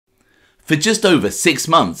For just over 6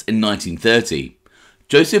 months in 1930,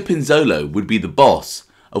 Joseph Pinzolo would be the boss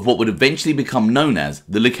of what would eventually become known as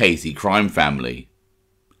the LUCCHESE crime family.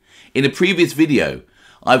 In a previous video,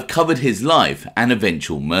 I've covered his life and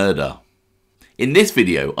eventual murder. In this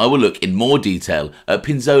video, I will look in more detail at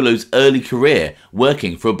Pinzolo's early career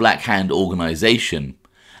working for a Black Hand organisation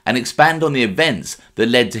and expand on the events that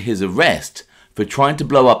led to his arrest for trying to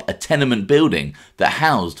blow up a tenement building that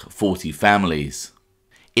housed 40 families.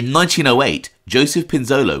 In 1908, Joseph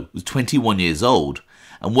Pinzolo was 21 years old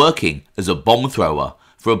and working as a bomb thrower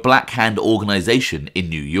for a Black Hand organisation in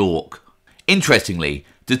New York. Interestingly,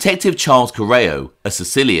 Detective Charles Correo, a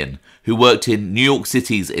Sicilian who worked in New York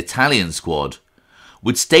City's Italian squad,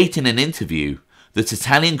 would state in an interview that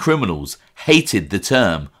Italian criminals hated the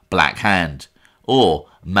term Black Hand, or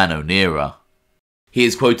Mano Nera. He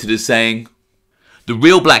is quoted as saying, "The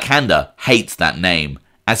real Black Hander hates that name,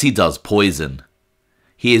 as he does poison.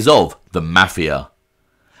 He is of the Mafia,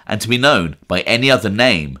 and to be known by any other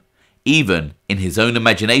name, even in his own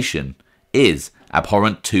imagination, is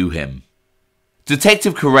abhorrent to him."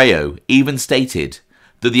 Detective Correo even stated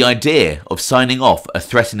that the idea of signing off a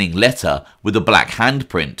threatening letter with a black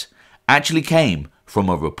handprint actually came from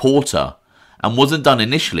a reporter and wasn't done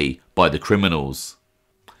initially by the criminals.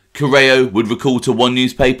 Correo would recall to one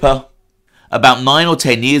newspaper, "About 9 or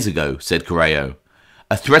 10 years ago," said Correo,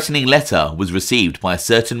 "a threatening letter was received by a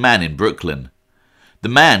certain man in Brooklyn. The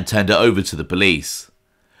man turned it over to the police.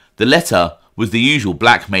 The letter was the usual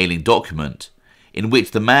blackmailing document, in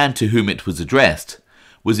which the man to whom it was addressed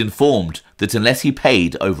was informed that unless he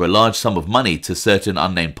paid over a large sum of money to certain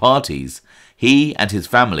unnamed parties, he and his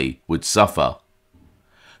family would suffer.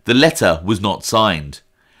 The letter was not signed,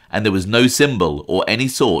 and there was no symbol or any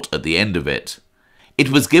sort at the end of it. It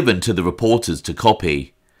was given to the reporters to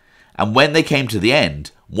copy, and when they came to the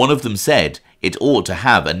end, one of them said it ought to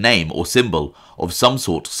have a name or symbol of some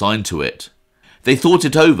sort signed to it. They thought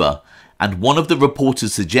it over, and one of the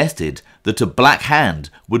reporters suggested that a black hand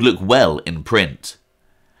would look well in print.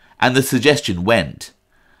 And the suggestion went,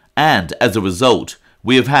 and as a result,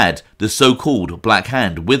 we have had the so-called Black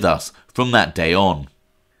Hand with us from that day on."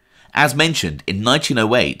 As mentioned, in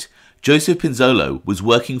 1908, Joseph Pinzolo was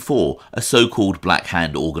working for a so-called Black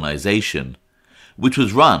Hand organisation, which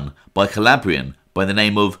was run by a Calabrian by the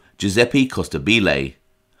name of Giuseppe Costabile,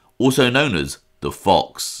 also known as the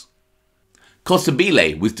Fox.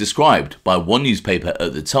 Costabile was described by one newspaper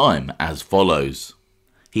at the time as follows.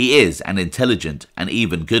 "He is an intelligent and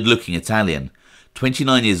even good-looking Italian,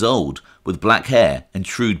 29 years old, with black hair and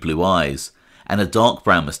shrewd blue eyes, and a dark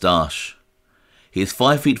brown moustache. He is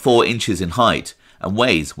 5 feet 4 inches in height and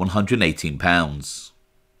weighs 118 pounds.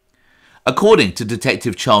 According to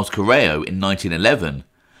Detective Charles Correo in 1911,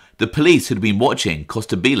 the police had been watching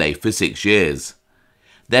Costabile for 6 years.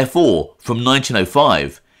 Therefore, from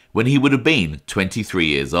 1905, when he would have been 23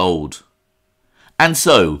 years old. And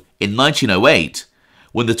so, in 1908,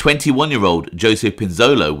 when the 21-year-old Joseph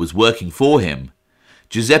Pinzolo was working for him,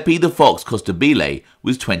 Giuseppe the Fox Costabile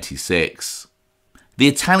was 26. The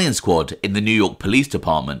Italian squad in the New York Police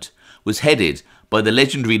Department was headed by the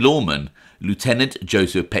legendary lawman Lieutenant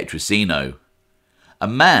Joseph Petrosino, a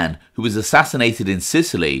man who was assassinated in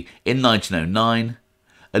Sicily in 1909,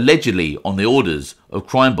 allegedly on the orders of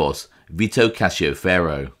crime boss Vito Cascio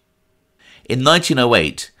Ferro. In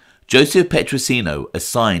 1908, Joseph Petrosino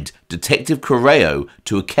assigned Detective Correo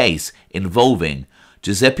to a case involving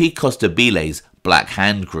Giuseppe Costabile's Black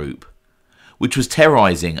Hand Group, which was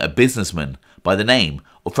terrorizing a businessman by the name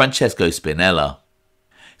of Francesco Spinella.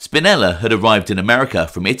 Spinella had arrived in America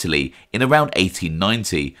from Italy in around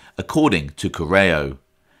 1890, according to Correo,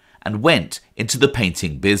 and went into the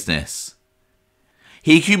painting business.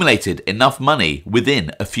 He accumulated enough money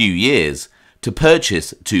within a few years to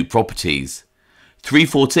purchase 2 properties,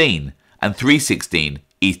 314 and 316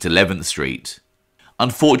 East 11th Street.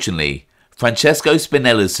 Unfortunately, Francesco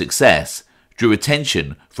Spinella's success drew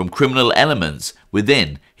attention from criminal elements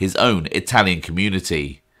within his own Italian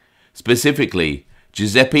community, specifically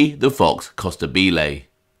Giuseppe the Fox Costabile.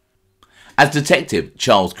 As Detective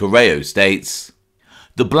Charles Correo states,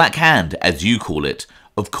 "The Black Hand, as you call it,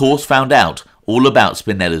 of course found out all about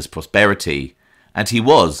Spinella's prosperity, and he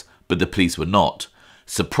was, but the police were not,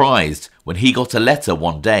 surprised when he got a letter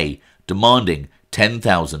one day demanding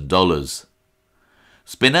 $10,000.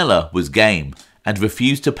 Spinella was game and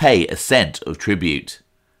refused to pay a cent of tribute.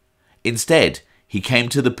 Instead, he came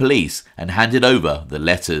to the police and handed over the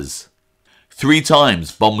letters. 3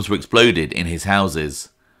 times bombs were exploded in his houses.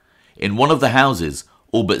 In one of the houses,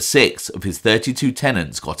 all but 6 of his 32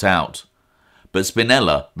 tenants got out, but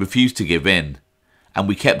Spinella refused to give in, and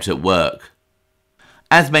we kept at work.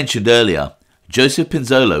 As mentioned earlier, Joseph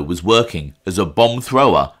Pinzolo was working as a bomb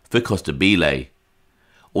thrower for Costabile,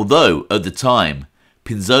 although at the time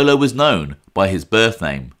Pinzolo was known by his birth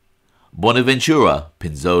name, Bonaventura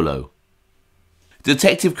Pinzolo.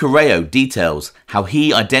 Detective Correo details how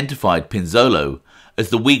he identified Pinzolo as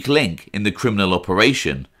the weak link in the criminal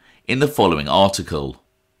operation in the following article.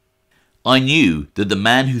 "I knew that the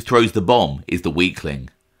man who throws the bomb is the weakling,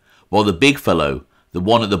 while the big fellow, the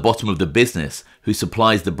one at the bottom of the business who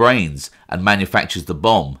supplies the brains and manufactures the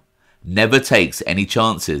bomb, never takes any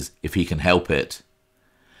chances if he can help it.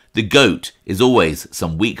 The goat is always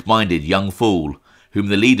some weak-minded young fool whom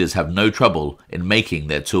the leaders have no trouble in making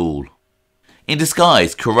their tool." In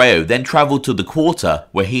disguise, Correo then travelled to the quarter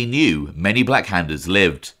where he knew many black-handers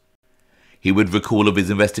lived. He would recall of his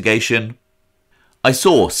investigation, "I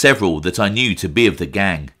saw several that I knew to be of the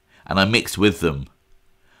gang, and I mixed with them.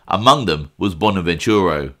 Among them was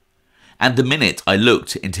Bonaventura, and the minute I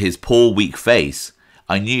looked into his poor weak face,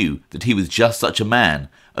 I knew that he was just such a man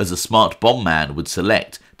as a smart bomb man would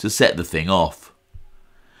select to set the thing off.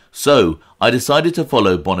 So I decided to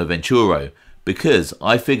follow Bonaventura because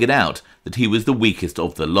I figured out that he was the weakest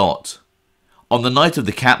of the lot. On the night of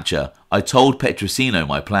the capture, I told Petrosino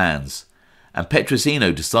my plans, and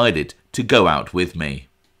Petrosino decided to go out with me."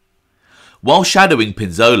 While shadowing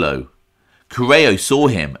Pinzolo, Correo saw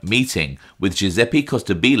him meeting with Giuseppe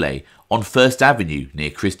Costabile on 1st Avenue near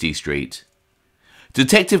Christie Street.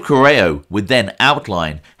 Detective Correo would then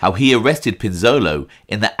outline how he arrested Pinzolo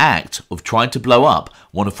in the act of trying to blow up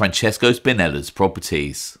one of Francesco Spinella's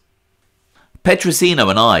properties. "Petrosino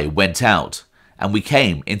and I went out, and we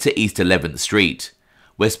came into East 11th Street,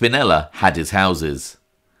 where Spinella had his houses.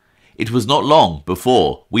 It was not long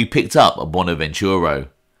before we picked up a Bonaventura.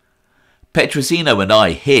 Petrosino and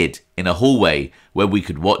I hid in a hallway where we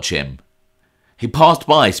could watch him. He passed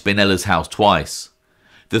by Spinella's house twice.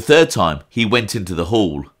 The third time he went into the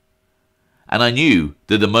hall, and I knew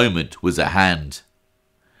that the moment was at hand.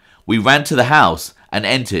 We ran to the house and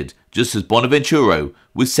entered just as Bonaventura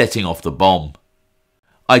was setting off the bomb.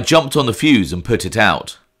 I jumped on the fuse and put it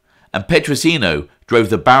out, and Petrosino drove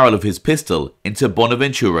the barrel of his pistol into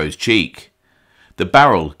Bonaventura's cheek, the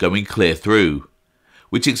barrel going clear through,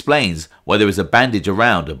 which explains why there is a bandage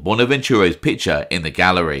around Bonaventura's picture in the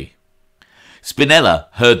gallery. Spinella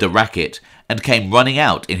heard the racket and came running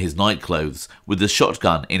out in his nightclothes with the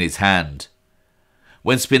shotgun in his hand.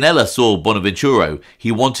 When Spinella saw Bonaventura,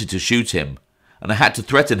 he wanted to shoot him, and I had to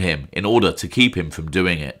threaten him in order to keep him from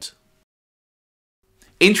doing it."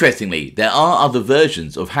 Interestingly, there are other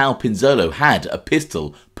versions of how Pinzolo had a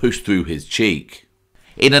pistol pushed through his cheek.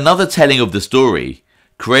 In another telling of the story,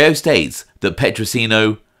 Correo states that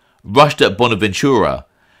Petrosino rushed at Bonaventura,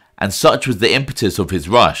 and such was the impetus of his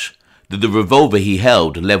rush that the revolver he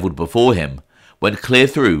held levelled before him went clear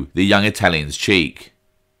through the young Italian's cheek.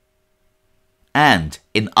 And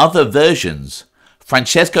in other versions,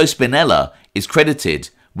 Francesco Spinella is credited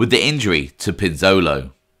with the injury to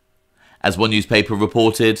Pinzolo. As one newspaper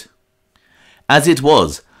reported, "As it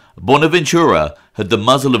was, Bonaventura had the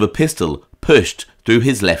muzzle of a pistol pushed through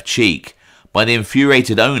his left cheek by the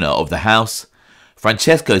infuriated owner of the house,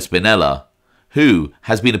 Francesco Spinella, who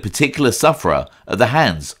has been a particular sufferer at the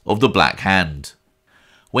hands of the Black Hand.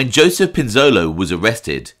 When Joseph Pinzolo was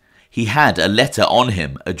arrested, he had a letter on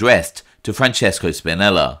him addressed to Francesco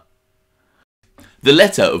Spinella. The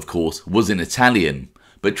letter, of course, was in Italian,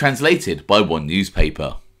 but translated by one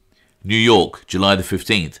newspaper. New York, July the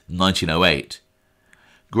 15th, 1908.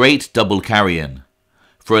 Great double carrion.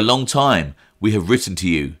 For a long time we have written to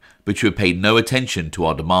you, but you have paid no attention to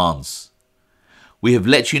our demands. We have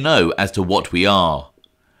let you know as to what we are.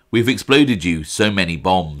 We have exploded you so many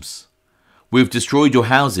bombs. We have destroyed your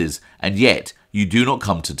houses, and yet you do not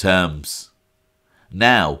come to terms.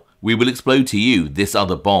 Now we will explode to you this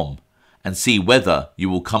other bomb, and see whether you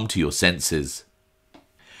will come to your senses.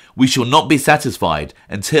 We shall not be satisfied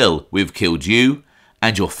until we have killed you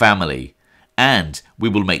and your family, and we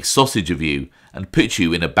will make sausage of you and put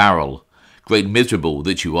you in a barrel, great miserable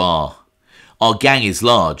that you are. Our gang is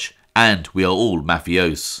large, and we are all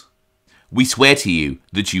mafios. We swear to you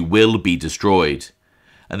that you will be destroyed,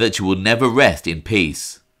 and that you will never rest in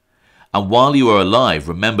peace. And while you are alive,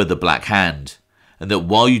 remember the Black Hand, and that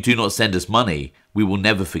while you do not send us money, we will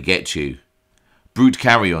never forget you. Brute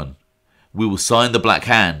carrion. We will sign the Black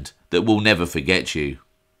Hand that will never forget you."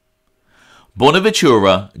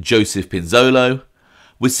 Bonaventura Joseph Pinzolo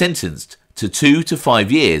was sentenced to 2 to 5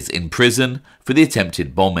 years in prison for the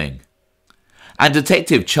attempted bombing. And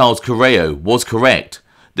Detective Charles Correo was correct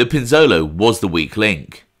that Pinzolo was the weak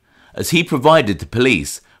link, as he provided the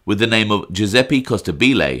police with the name of Giuseppe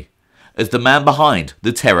Costabile as the man behind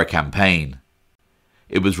the terror campaign.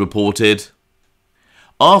 It was reported.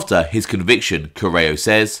 After his conviction, Correo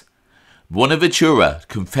says, Buonaventura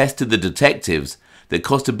confessed to the detectives that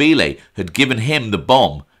Costabile had given him the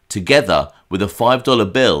bomb together with a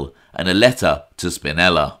 $5 bill and a letter to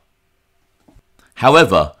Spinella.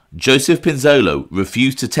 However, Joseph Pinzolo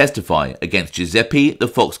refused to testify against Giuseppe the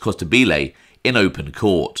Fox Costabile in open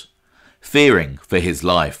court, fearing for his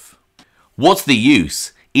life. What's the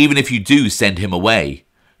use, even if you do send him away?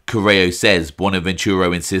 Correo says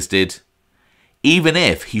Buonaventura insisted. Even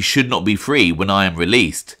if he should not be free when I am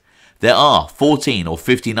released, there are 14 or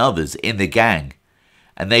 15 others in the gang,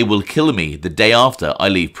 and they will kill me the day after I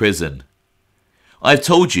leave prison. I've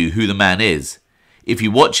told you who the man is. If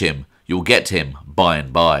you watch him, you'll get him by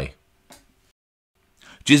and by.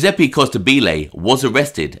 Giuseppe Costabile was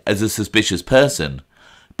arrested as a suspicious person,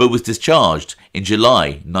 but was discharged in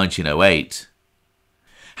July 1908.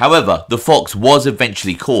 However, the Fox was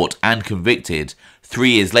eventually caught and convicted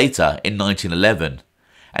 3 years later in 1911,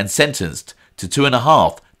 and sentenced to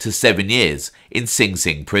 2.5 to 7 years in Sing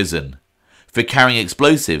Sing prison for carrying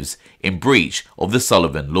explosives in breach of the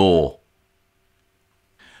Sullivan Law.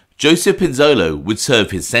 Joseph Pinzolo would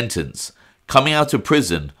serve his sentence, coming out of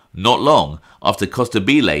prison not long after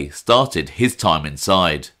Costabile started his time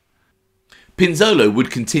inside. Pinzolo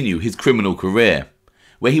would continue his criminal career,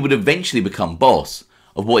 where he would eventually become boss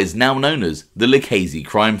of what is now known as the Lucchese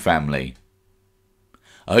crime family.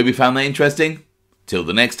 I hope you found that interesting. Till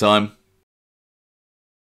the next time.